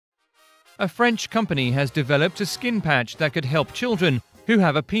A French company has developed a skin patch that could help children who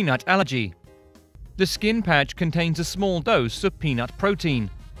have a peanut allergy. The skin patch contains a small dose of peanut protein.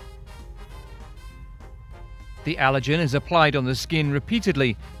 The allergen is applied on the skin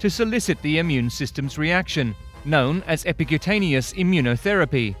repeatedly to solicit the immune system's reaction, known as epicutaneous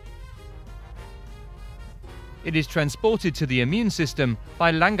immunotherapy. It is transported to the immune system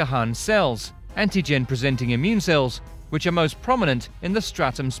by Langerhans cells, antigen-presenting immune cells, which are most prominent in the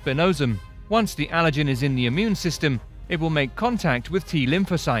stratum spinosum. Once the allergen is in the immune system, it will make contact with T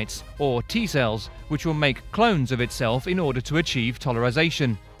lymphocytes, or T cells, which will make clones of itself in order to achieve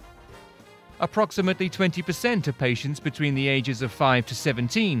tolerization. Approximately 20% of patients between the ages of 5 to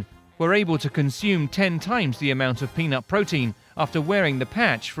 17 were able to consume 10 times the amount of peanut protein after wearing the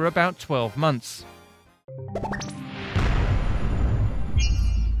patch for about 12 months.